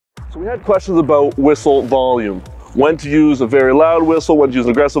So we had questions about whistle volume. When to use a very loud whistle, when to use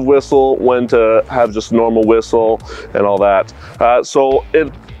an aggressive whistle, when to have just a normal whistle, and all that. So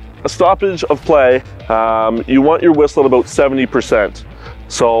in a stoppage of play, you want your whistle at about 70%.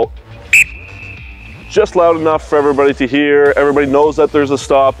 So just loud enough for everybody to hear. Everybody knows that there's a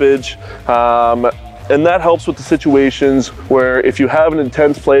stoppage. And that helps with the situations where if you have an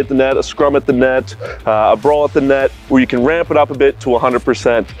intense play at the net, a scrum at the net, a brawl at the net, where you can ramp it up a bit to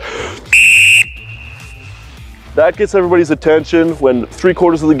 100%. That gets everybody's attention. When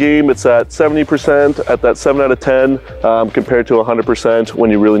 3/4 of the game it's at 70%, at that 7 out of 10, compared to 100%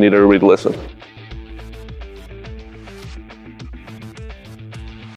 when you really need everybody to listen.